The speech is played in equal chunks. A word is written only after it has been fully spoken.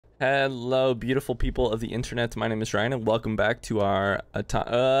Hello, beautiful people of the internet. My name is Ryan, and welcome back to our it's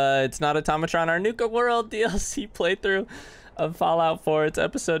not Automatron, our Nuka World DLC playthrough of Fallout 4. It's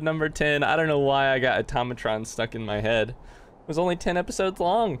episode number 10. I don't know why I got Automatron stuck in my head. It was only 10 episodes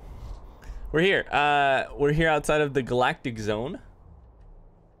long. We're here. We're here outside of the Galactic zone,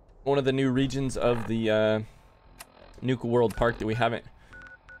 one of the new regions of the Nuka World Park that we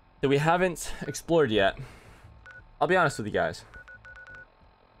haven't explored yet. I'll be honest with you guys.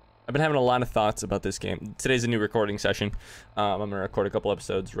 I've been having a lot of thoughts about this game. Today's a new recording session. I'm gonna record a couple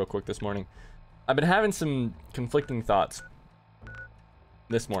episodes real quick this morning. I've been having some conflicting thoughts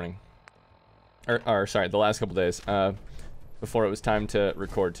this morning, or sorry, the last couple days before it was time to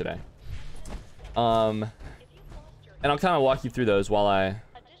record today. And I'll kind of walk you through those while I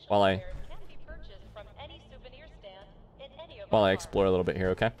explore a little bit here.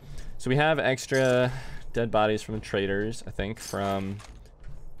 Okay, so we have extra dead bodies from the traders, I think, from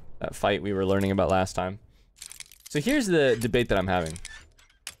that fight we were learning about last time. So here's the debate that I'm having.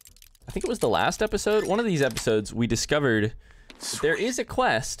 I think it was the last episode. One of these episodes, we discovered that there is a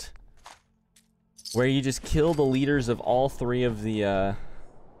quest where you just kill the leaders of all three of the,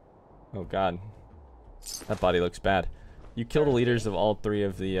 oh god. That body looks bad. You kill the leaders of all three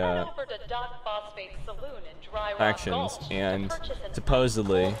of the, factions, and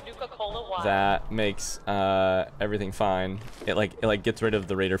supposedly that makes everything fine. It like gets rid of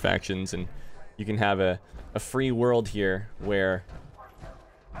the raider factions, and you can have a free world here where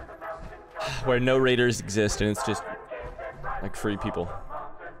no raiders exist, and it's just like free people.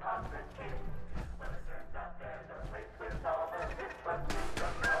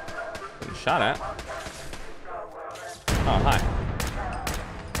 Getting shot at. Oh, hi.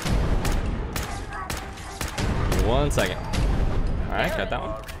 One second. Alright, got that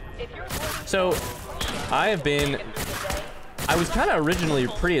one. So, I was kind of originally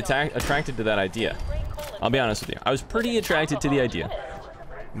pretty attracted to that idea. I'll be honest with you. I was pretty attracted to the idea.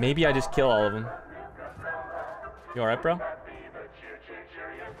 Maybe I just kill all of them. You alright, bro?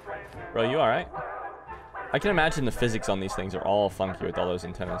 Bro, you alright? I can imagine the physics on these things are all funky with all those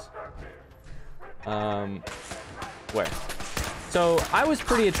antennas. Where? So, I was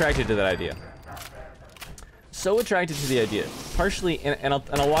pretty attracted to that idea. So attracted to the idea, partially, and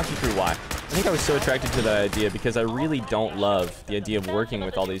I'll walk you through why. I think I was so attracted to that idea because I really don't love the idea of working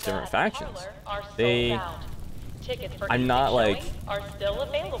with all these different factions. I'm not like, I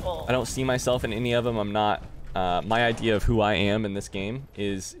don't see myself in any of them. I'm not, my idea of who I am in this game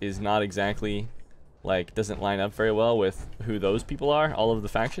is not exactly, like, doesn't line up very well with who those people are, all of the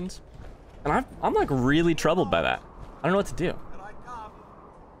factions. And I'm like really troubled by that. I don't know what to do.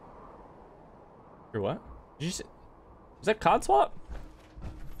 Or what? Did you say, was that COD swap?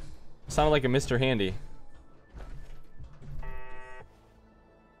 Sounded like a Mr. Handy.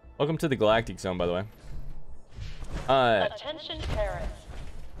 Welcome to the Galactic zone, by the way. Attention parents.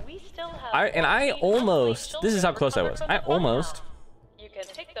 We still have I almost, this is how close I was. I almost you can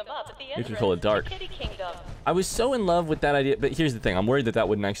pick them up at the entrance Nuka-Cola Dark. to Kitty Kingdom. I was so in love with that idea, but here's the thing. I'm worried that that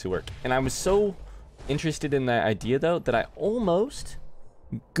wouldn't actually work. And I was so interested in that idea, though, that I almost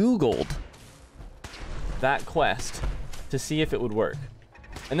Googled that quest to see if it would work,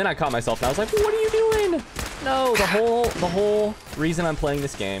 and then I caught myself and I was like, what are you doing? No, the whole reason I'm playing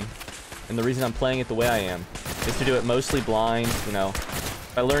this game, and the reason I'm playing it the way I am, is to do it mostly blind. You know,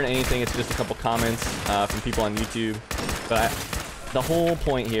 if I learn anything, it's just a couple comments from people on YouTube. But the whole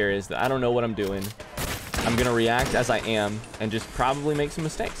point here is that I don't know what I'm doing. I'm gonna react as I am and just probably make some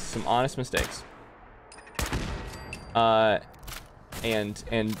mistakes, some honest mistakes.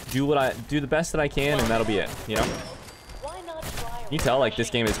 And do the best that I can, and that'll be it, you know? Can you tell, like,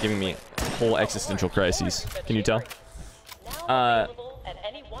 this game is giving me whole existential crises? Can you tell?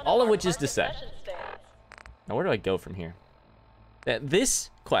 All of which is to say, now where do I go from here?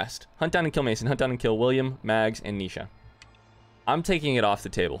 This quest, hunt down and kill Mason, hunt down and kill William, Mags, and Nisha. I'm taking it off the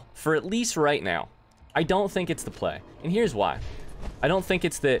table, for at least right now. I don't think it's the play, and here's why. I don't think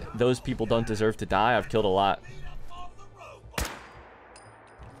it's that those people don't deserve to die. I've killed a lot.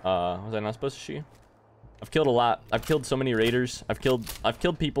 Was I not supposed to shoot you? I've killed a lot. I've killed so many raiders. I've killed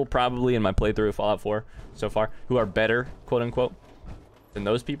people probably in my playthrough of Fallout 4 so far who are better, quote unquote, than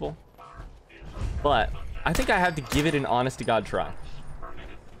those people. But I think I have to give it an honest to God try.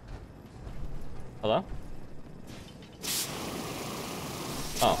 Hello?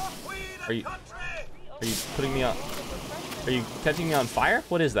 Oh. Are you putting me on? Are you catching me on fire?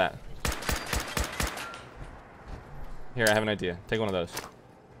 What is that? Here, I have an idea. Take one of those.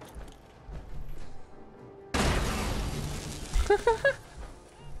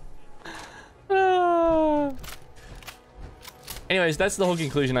 Anyways, that's the whole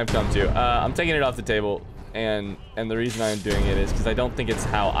conclusion I've come to. I'm taking it off the table, and the reason I'm doing it is because I don't think it's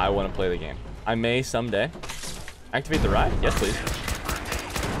how I want to play the game. I may someday. Activate the ride? Yes, please.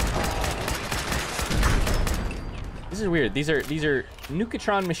 This is weird. These are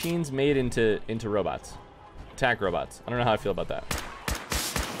Nukatron machines made into robots. Attack robots. I don't know how I feel about that.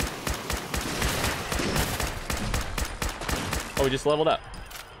 Oh, we just leveled up.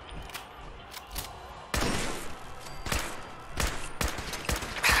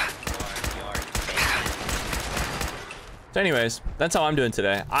 So anyways, that's how I'm doing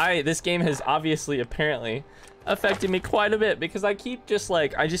today. This game has obviously, apparently, affected me quite a bit because I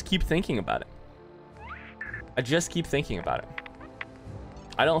just keep thinking about it. I just keep thinking about it.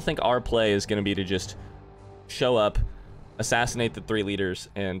 I don't think our play is going to be to just show up, assassinate the 3 leaders,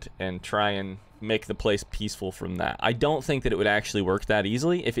 and try and make the place peaceful from that. I don't think that it would actually work that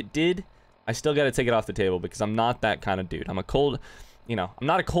easily. If it did, I still got to take it off the table because I'm not that kind of dude. I'm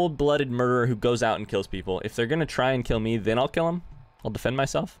not a cold-blooded murderer who goes out and kills people. If they're going to try and kill me, then I'll kill them. I'll defend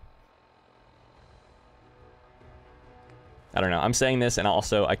myself. I don't know. I'm saying this, and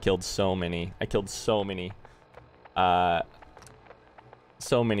also I killed so many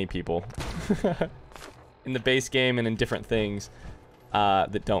people in the base game and in different things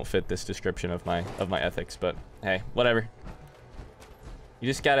that don't fit this description of my ethics. But hey, whatever. You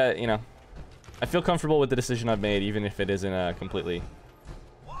just gotta, I feel comfortable with the decision I've made, even if it isn't completely.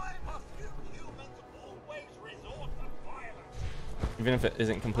 Even if it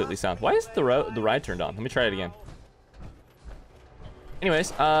isn't completely sound. Why is the ride turned on? Let me try it again.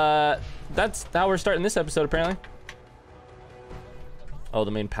 Anyways, that's how we're starting this episode, apparently. Oh, the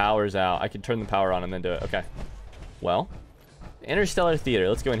main power's out. I could turn the power on and then do it. Okay. Well, Interstellar Theater.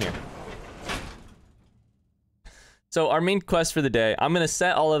 Let's go in here. So our main quest for the day, I'm going to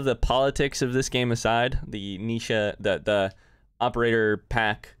set all of the politics of this game aside, the Nisha, the operator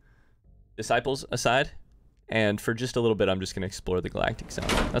pack disciples aside, and for just a little bit, I'm just going to explore the Galactic Zone.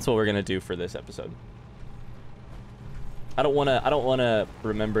 That's what we're going to do for this episode. I don't want to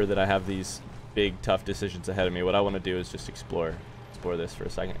remember that I have these big, tough decisions ahead of me. What I want to do is just explore this for a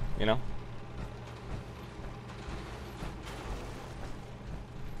second,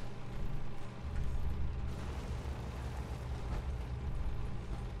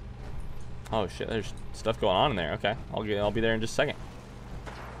 Oh shit, there's stuff going on in there. Okay, I'll be there in just a second.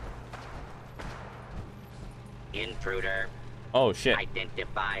 Intruder. Oh shit.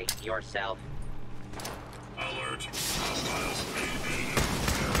 Identify yourself. Alert.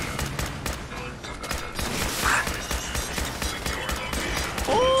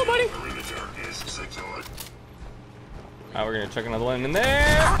 Oh, buddy. Alright, we're gonna chuck another one in there.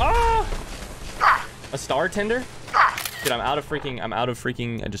 Oh! A star tender? Dude, I'm out of freaking,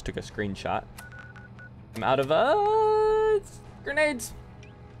 I just took a screenshot. I'm out of, grenades.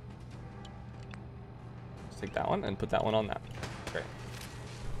 Just take that one and put that one on that. Great.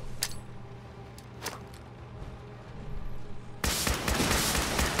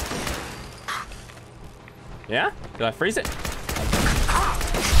 Yeah? Did I freeze it?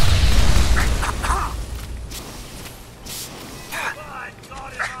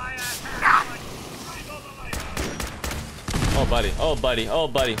 Oh, buddy. Oh, buddy. Oh,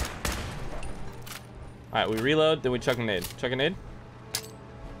 buddy. All right, we reload, then we chuck a nade. Chuck a nade.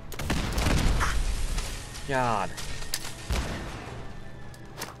 God.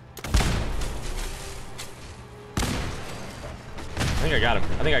 I think I got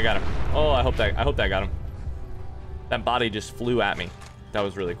him. Oh, I hope that got him. That body just flew at me. That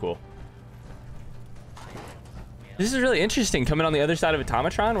was really cool. This is really interesting. Coming on the other side of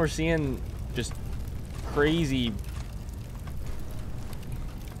Automatron, we're seeing just crazy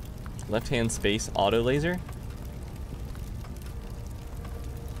left-hand space auto laser.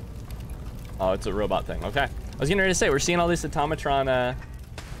 Oh, it's a robot thing. Okay. I was getting ready to say, we're seeing all this Automatron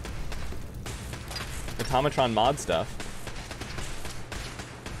mod stuff.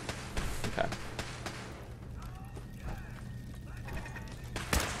 Okay.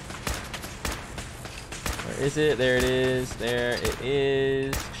 Where is it? There it is. There it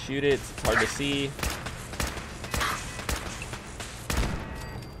is. Shoot it. It's hard to see.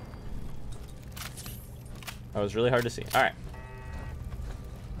 That was really hard to see. All right.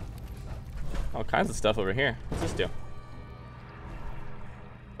 All kinds of stuff over here. What's this do?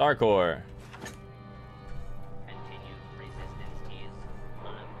 Star Core.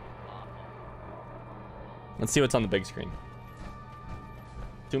 Let's see what's on the big screen.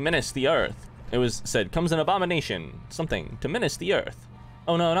 To menace the Earth. It was said, comes an abomination. Something. To menace the Earth.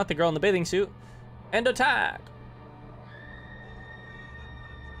 Oh no, not the girl in the bathing suit. And attack.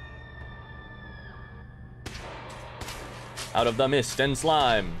 Out of the mist and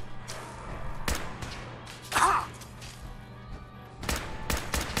slime.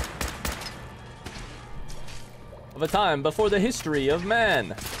 Of a time before the history of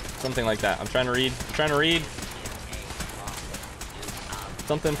man. Something like that. I'm trying to read. I'm trying to read.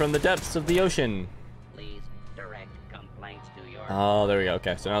 Something from the depths of the ocean. Please direct complaints to your Oh, there we go.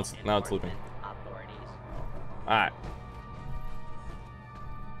 Okay, so now it's looping. authorities. All right.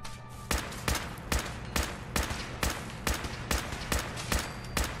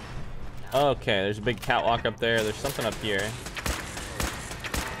 Okay, there's a big catwalk up there. There's something up here.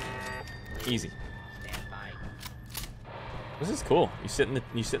 Easy. Stand by. This is cool. You sit in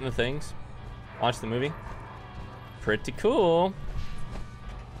the things, watch the movie. Pretty cool.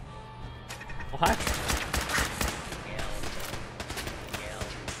 Oh, hi.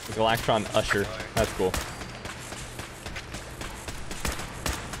 The Galactron Usher. That's cool.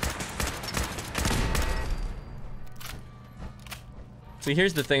 See,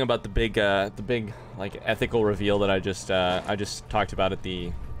 here's the thing about the big like ethical reveal that I just talked about at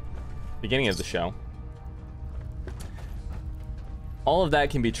the beginning of the show. All of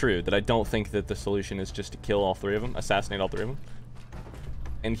that can be true, that I don't think that the solution is just to kill all three of them, assassinate all three of them.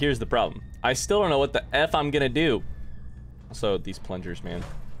 And here's the problem. I still don't know what the F I'm gonna do. Also, these plungers, man.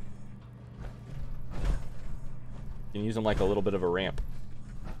 You can use them like a little bit of a ramp.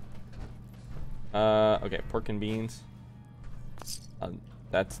 Okay, pork and beans.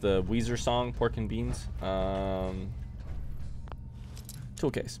 That's the Weezer song, Pork and Beans.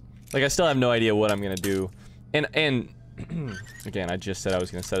 Tool case. Like, I still have no idea what I'm gonna do. And again, I just said I was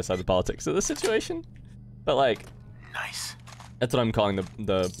gonna set aside the politics of the situation. But like, Nice. that's what I'm calling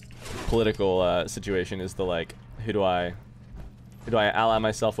the political situation, is the like, who do I ally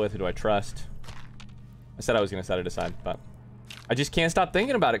myself with? Who do I trust? I said I was gonna set it aside, but I just can't stop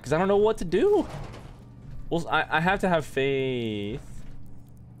thinking about it because I don't know what to do. Well, I have to have faith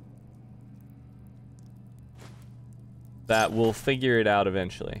that we'll figure it out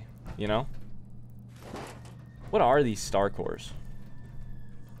eventually, you know? What are these star cores?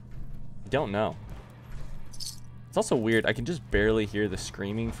 I don't know. It's also weird. I can just barely hear the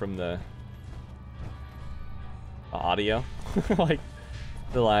screaming from the audio. Like,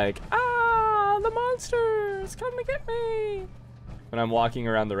 they're like, ah, the monsters, come to get me. When I'm walking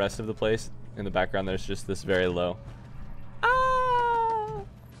around the rest of the place, in the background, there's just this very low, ah.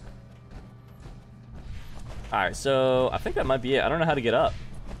 Alright, so I think that might be it. I don't know how to get up.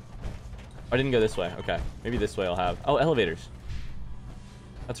 I didn't go this way. Okay, maybe this way I'll have. Oh, elevators.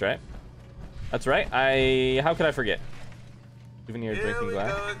 That's right. That's right. How could I forget? Even your drinking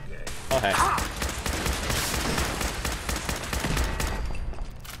glass. Oh, hey.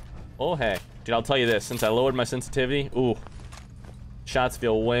 Oh, hey. Dude, I'll tell you this. Since I lowered my sensitivity, ooh, shots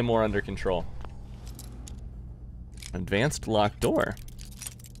feel way more under control. Advanced locked door.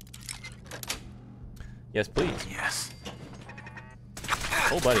 Yes, please. Yes.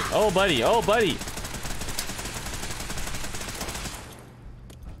 Oh, buddy. Oh, buddy. Oh, buddy.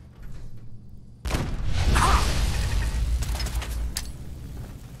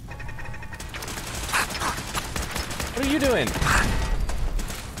 What are you doing?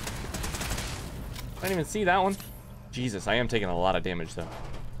 I didn't even see that one. Jesus, I am taking a lot of damage, though.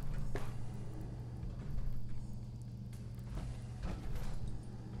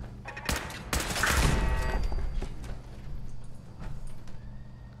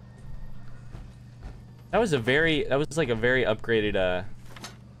 That was like a very upgraded,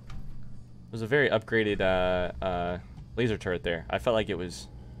 laser turret there. I felt like it was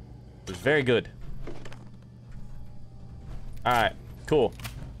very good. Alright, cool.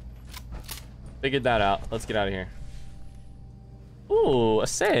 Figured that out. Let's get out of here. Ooh, a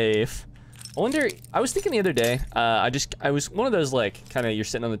safe. I wonder, I was thinking the other day, I was one of those, like, kind of you're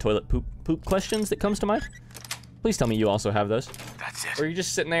sitting on the toilet poop questions that comes to mind. Please tell me you also have those. That's it. Or you're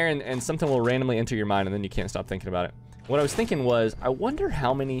just sitting there and something will randomly enter your mind and then you can't stop thinking about it. What I was thinking was, I wonder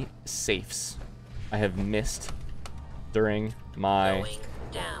how many safes I have missed during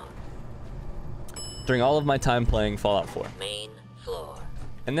during all of my time playing Fallout 4. Main floor.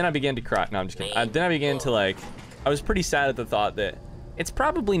 And then I began to cry. No, I'm just kidding. Then I began to, like, I was pretty sad at the thought that it's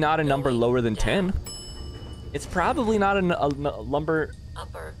probably not a number lower than 10. It's probably not a number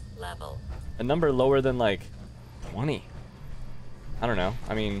Upper level. a number lower than, like, 20. I don't know.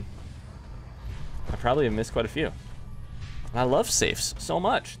 I mean, I probably have missed quite a few. And I love safes so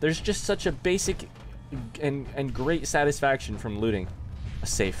much. There's just such a basic and great satisfaction from looting a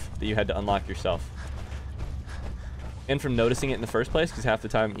safe that you had to unlock yourself. And from noticing it in the first place, because half the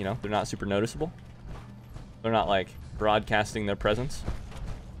time, you know, they're not super noticeable. They're not, like, broadcasting their presence.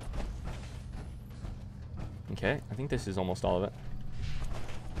 Okay, I think this is almost all of it.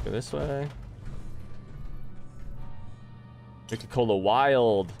 Go this way. Nuka-Cola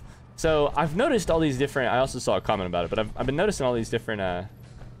Wild. So I've noticed all these different, I also saw a comment about it, but I've been noticing all these different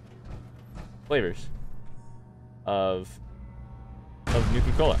flavors of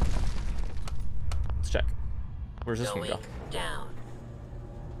Nuka-Cola. Let's check. Where's this one go? Down.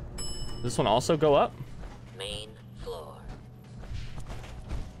 Does this one also go up? Main floor.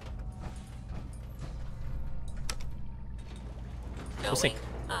 We'll see.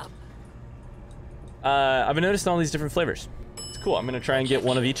 Up. I've been noticing all these different flavors. It's cool. I'm gonna try and get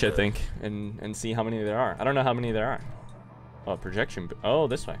one of each, I think, and see how many there are. I don't know how many there are. Oh, projection. Oh,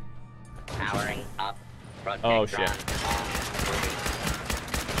 this way. Powering up. Oh shit.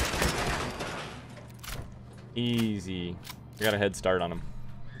 Easy. I got a head start on him.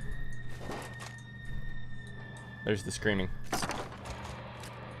 There's the screaming.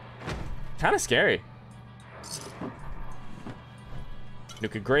 Kind of scary.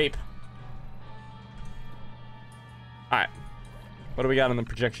 Nuka Grape. Alright. What do we got on the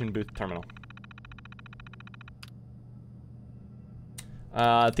projection booth terminal?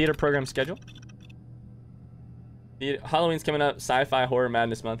 Theater program schedule. Halloween's coming up. Sci-fi horror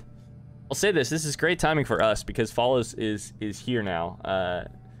madness month. I'll say this is great timing for us because fall is here now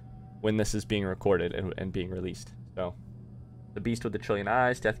when this is being recorded and being released. So, the Beast with the Trillion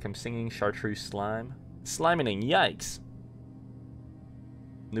Eyes, Death Comes Singing, Chartreuse Slime, Slimening, yikes.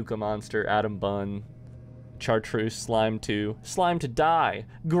 Nuka Monster, Adam Bun, Chartreuse Slime 2, Slime to Die,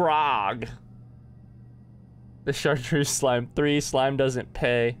 Grog. The Chartreuse Slime 3, Slime Doesn't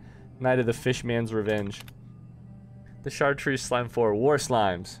Pay, Night of the Fishman's Revenge. The Chartreuse Slime 4, War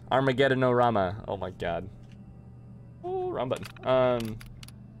Slimes, Armageddon No Rama. Oh my god. Oh, wrong button.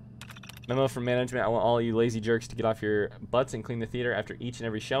 Memo from management. I want all you lazy jerks to get off your butts and clean the theater after each and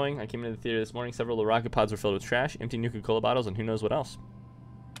every showing. I came into the theater this morning. Several of the rocket pods were filled with trash, empty Nuka-Cola bottles, and who knows what else.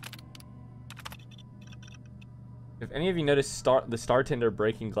 If any of you noticed the Startender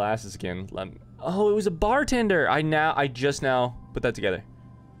breaking glasses again, let me... Oh, it was a bartender. I just now put that together.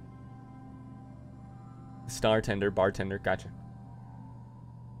 Startender, bartender, gotcha.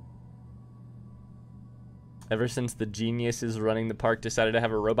 Ever since the geniuses running the park decided to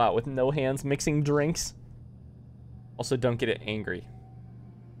have a robot with no hands mixing drinks. Also, don't get it angry.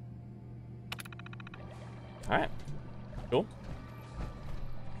 Alright. Cool.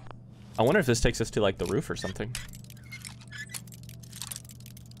 I wonder if this takes us to, like, the roof or something.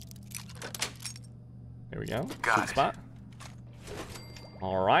 There we go. Good spot.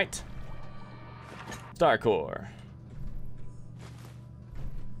 Alright. Starcore.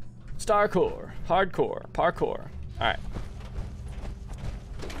 Starcore. Hardcore. Parkour. Alright.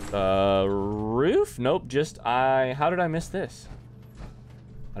 Roof? Nope, just how did I miss this?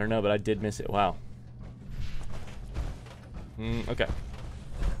 I don't know, but I did miss it. Wow. Okay.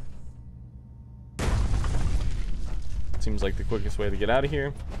 Seems like the quickest way to get out of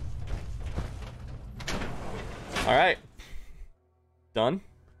here. Alright. Done.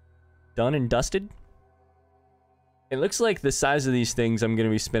 Done and dusted. It looks like the size of these things, I'm going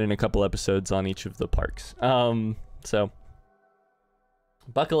to be spending a couple episodes on each of the parks. So,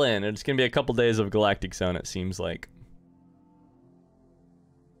 buckle in. It's going to be a couple days of Galactic Zone, it seems like.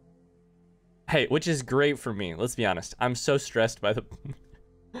 Hey, which is great for me. Let's be honest. I'm so stressed by the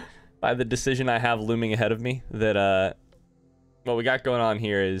by the decision I have looming ahead of me that what we got going on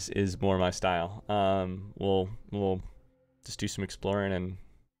here is more my style. We'll just do some exploring and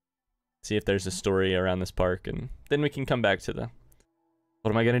see if there's a story around this park, and then we can come back to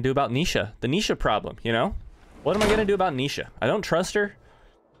what am I gonna do about Nisha? The Nisha problem, you know? What am I gonna do about Nisha? I don't trust her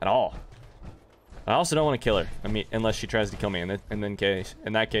at all. I also don't want to kill her. I mean, unless she tries to kill me, in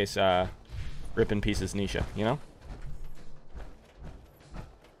that case, rip in pieces Nisha, you know?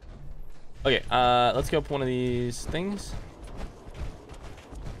 Okay, let's go up one of these things.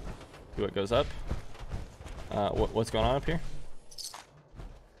 See what goes up. What's going on up here?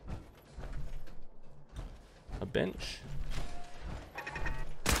 A bench.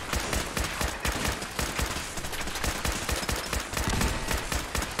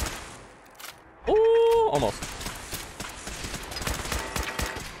 Ooh, almost.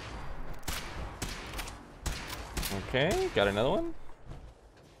 Okay, got another one.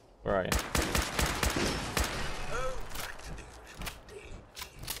 Where are you?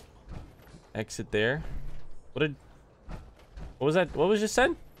 Exit there. What was that? What was just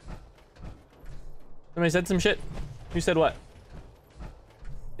said? Somebody said some shit. Who said what?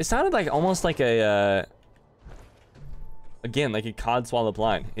 It sounded like almost like a again, like a cod swallowed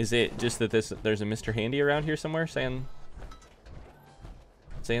blind. Is it just that there's a Mr. Handy around here somewhere saying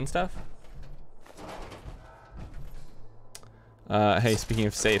stuff? Hey, speaking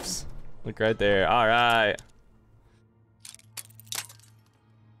of safes, look right there. All right.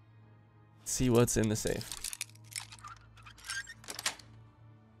 Let's see what's in the safe.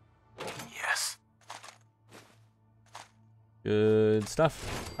 Yes. Good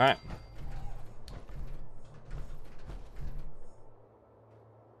stuff. All right.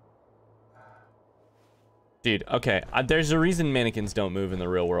 Dude, okay. There's a reason mannequins don't move in the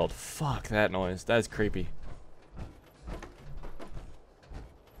real world. Fuck that noise. That's creepy.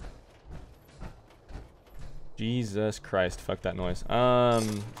 Jesus Christ. Fuck that noise.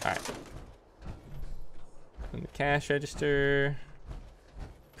 Alright. In the cash register.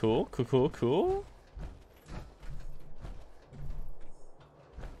 Cool, cool, cool, cool.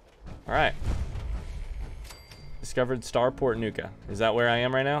 Alright. Discovered Starport Nuka. Is that where I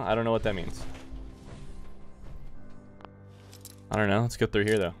am right now? I don't know what that means. I don't know. Let's go through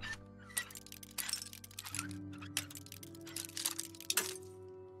here, though.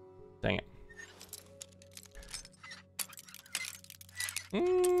 Dang it.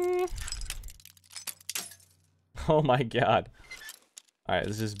 Oh my god. Alright,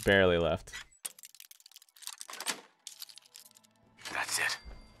 this is barely left. That's it.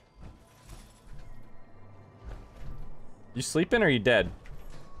 You sleeping or are you dead?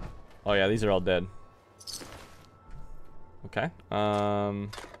 Oh yeah, these are all dead. Okay.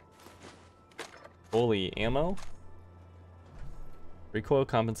 Fully ammo. Recoil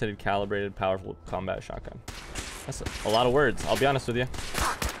compensated, calibrated, powerful combat shotgun. That's a lot of words. I'll be honest with you.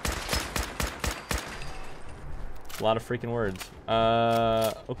 A lot of freaking words.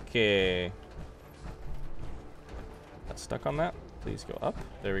 Okay. Got stuck on that. Please go up.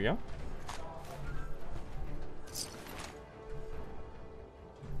 There we go.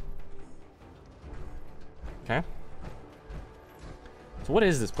 Okay. So what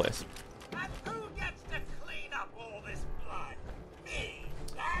is this place? And who gets to clean up all this blood? Me.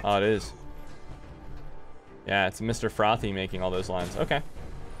 Oh, it is. Yeah, it's Mr. Frothy making all those lines. Okay.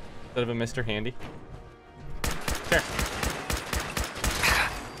 Instead of a Mr. Handy. Sure.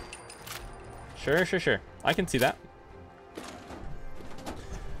 Sure, sure, sure. I can see that.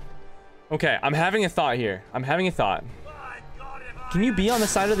 Okay, I'm having a thought here. I'm having a thought. Can you be on the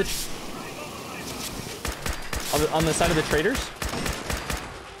side of the... on the side of the traders?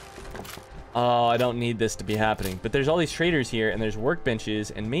 Oh, I don't need this to be happening. But there's all these traders here, and there's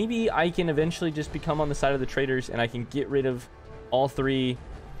workbenches, and maybe I can eventually just become on the side of the traders, and I can get rid of all three.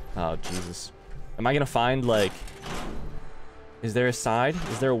 Oh, Jesus. Am I gonna find, like... Is there a side?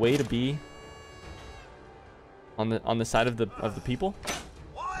 Is there a way to be on the side of the people?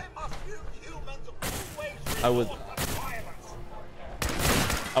 Why must you humans always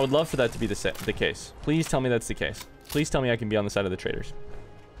I would love for that to be the case. Please tell me that's the case. Please tell me I can be on the side of the traders.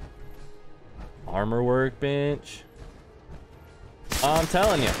 Armor workbench. I'm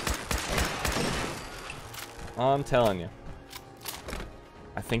telling you. I'm telling you.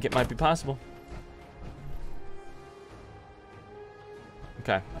 I think it might be possible.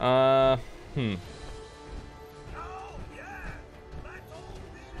 Okay. I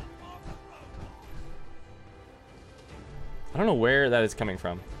don't know where that is coming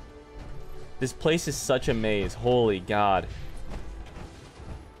from. This place is such a maze. Holy God.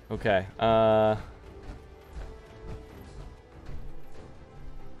 Okay. I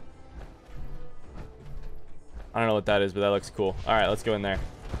don't know what that is, but that looks cool. All right, let's go in there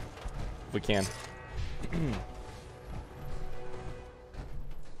if we can.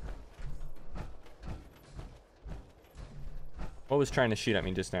 What was trying to shoot at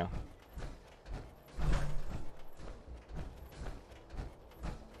me just now?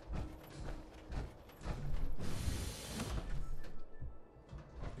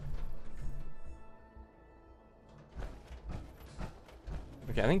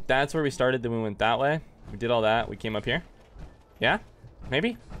 Okay, I think that's where we started, then we went that way. We did all that, we came up here. Yeah?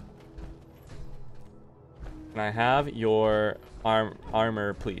 Maybe? Can I have your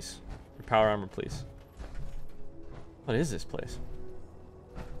armor, please? Your power armor, please. What is this place?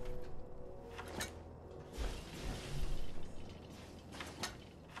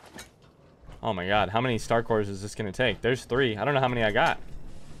 Oh my God, how many star cores is this gonna take? There's 3. I don't know how many I got.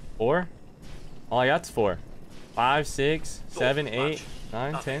 4? All I got's 4. 5, 6, 7, 8,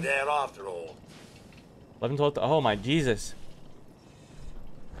 9, 10. There after all. 11, 12. Oh my Jesus.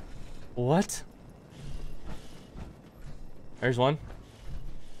 What? There's one.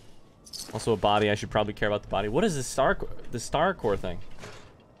 Also a body. I should probably care about the body. What is the star core thing?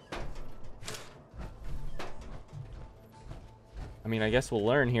 I mean, I guess we'll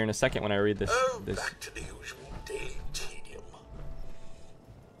learn here in a second when I read this. Back to the usual daily tedium.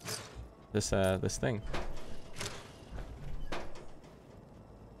 This thing.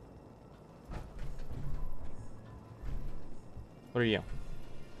 What are you?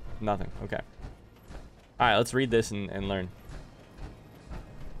 Nothing. Okay. All right, let's read this and learn.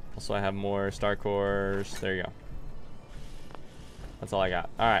 Also, I have more star cores. There you go. That's all I got.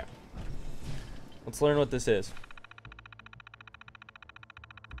 All right. Let's learn what this is.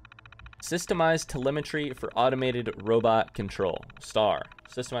 Systemized telemetry for automated robot control. Star.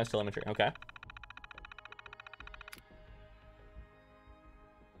 Systemized telemetry. Okay.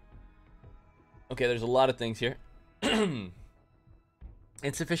 Okay, there's a lot of things here.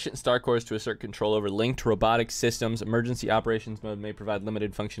 Insufficient star cores to assert control over linked robotic systems. Emergency operations mode may provide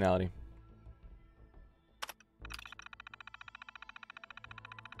limited functionality.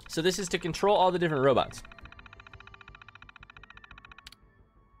 So this is to control all the different robots.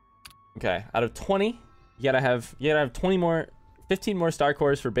 Okay, out of 20, you gotta have 20 more, 15 more star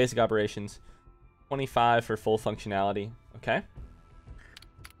cores for basic operations, 25 for full functionality. Okay.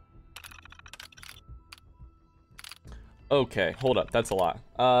 Okay, hold up. That's a lot.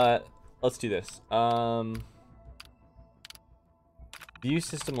 Let's do this. View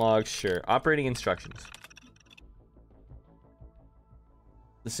system logs, sure. Operating instructions.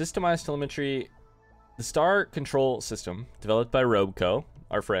 The systemized telemetry, the star control system developed by Robeco,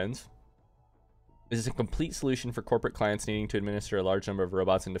 our friends, is a complete solution for corporate clients needing to administer a large number of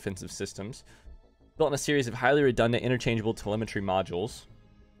robots and defensive systems. Built on a series of highly redundant, interchangeable telemetry modules.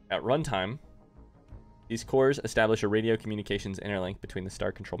 At runtime, these cores establish a radio communications interlink between the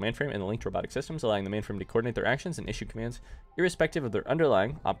star control mainframe and the linked robotic systems, allowing the mainframe to coordinate their actions and issue commands irrespective of their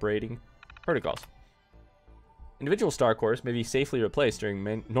underlying operating protocols. Individual star cores may be safely replaced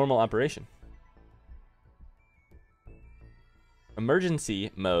during normal operation.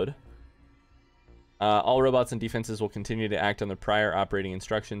 Emergency mode. All robots and defenses will continue to act on their prior operating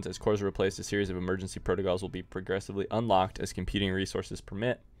instructions. As cores are replaced, a series of emergency protocols will be progressively unlocked as computing resources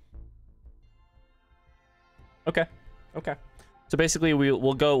permit. Okay. Okay. So basically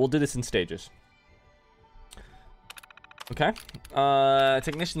we'll do this in stages. Okay.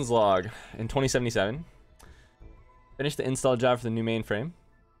 Technician's log in 2077. Finished the install job for the new mainframe.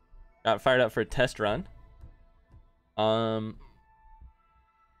 Got fired up for a test run. It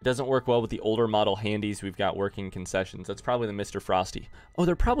doesn't work well with the older model handies we've got working concessions. That's probably the Mr. Frosty. Oh,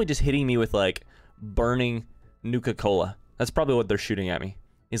 they're probably just hitting me with like burning Nuka-Cola. That's probably what they're shooting at me.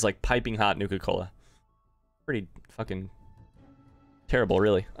 Is like piping hot Nuka-Cola. Pretty fucking terrible,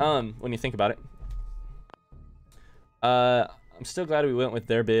 really. When you think about it. I'm still glad we went with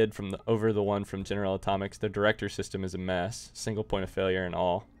their bid from over the one from General Atomics. Their director system is a mess. Single point of failure and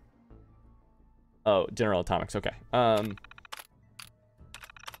all. Oh, General Atomics. Okay.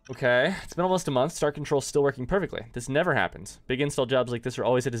 Okay. It's been almost a month. Star Control's still working perfectly. This never happens. Big install jobs like this are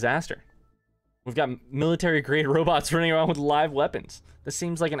always a disaster. We've got military-grade robots running around with live weapons. This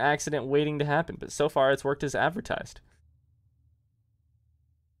seems like an accident waiting to happen, but so far it's worked as advertised.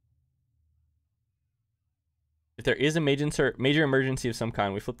 If there is a major emergency of some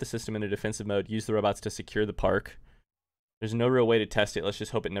kind, we flip the system into defensive mode, use the robots to secure the park. There's no real way to test it. Let's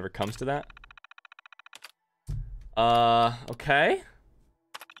just hope it never comes to that. Okay.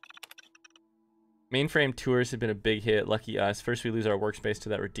 Mainframe tours have been a big hit. Lucky us. First we lose our workspace to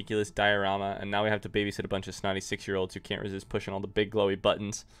that ridiculous diorama, and now we have to babysit a bunch of snotty 6-year-olds who can't resist pushing all the big glowy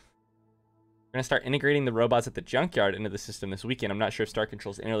buttons. We're going to start integrating the robots at the junkyard into the system this weekend. I'm not sure if Star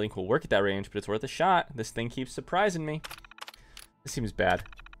Control's interlink will work at that range, but it's worth a shot. This thing keeps surprising me. This seems bad.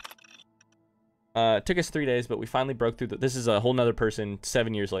 It took us 3 days, but we finally broke through this is a whole nother person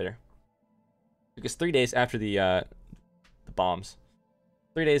 7 years later. It took us 3 days after the bombs.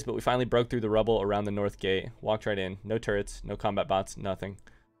 3 days, but we finally broke through the rubble around the north gate. Walked right in. No turrets, no combat bots, nothing.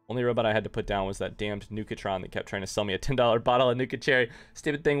 Only robot I had to put down was that damned Nukatron that kept trying to sell me a $10 bottle of Nuka Cherry.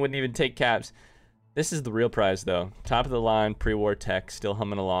 Stupid thing wouldn't even take caps. This is the real prize, though. Top of the line, pre-war tech, still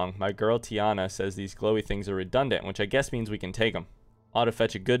humming along. My girl Tiana says these glowy things are redundant, which I guess means we can take them. Ought to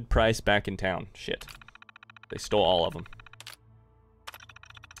fetch a good price back in town. Shit. They stole all of them.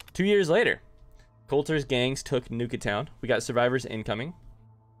 2 years later, Coulter's gangs took Nukatown. We got survivors incoming.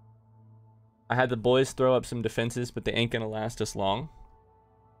 I had the boys throw up some defenses, but they ain't gonna last us long.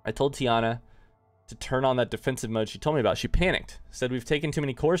 I told Tiana to turn on that defensive mode she told me about. She panicked. Said we've taken too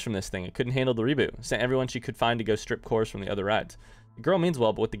many cores from this thing. It couldn't handle the reboot. Sent everyone she could find to go strip cores from the other rides. The girl means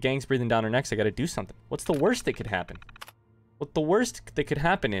well, but with the gangs breathing down her necks, I gotta do something. What's the worst that could happen? What the worst that could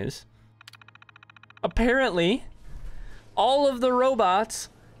happen is, apparently, all of the robots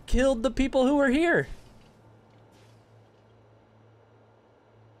killed the people who were here.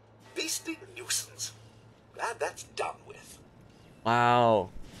 Beastly nuisance. Glad that's done with. Wow.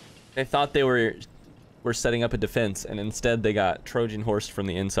 They thought they were setting up a defense, and instead they got Trojan horsed from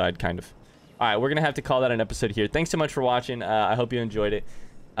the inside, kind of. All right, we're going to have to call that an episode here. Thanks so much for watching. I hope you enjoyed it.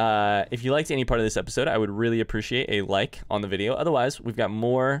 If you liked any part of this episode, I would really appreciate a like on the video. Otherwise, we've got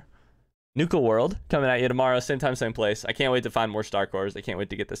more Nuka World coming at you tomorrow, same time, same place. I can't wait to find more Star Cores. I can't wait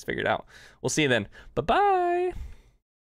to get this figured out. We'll see you then. Bye-bye.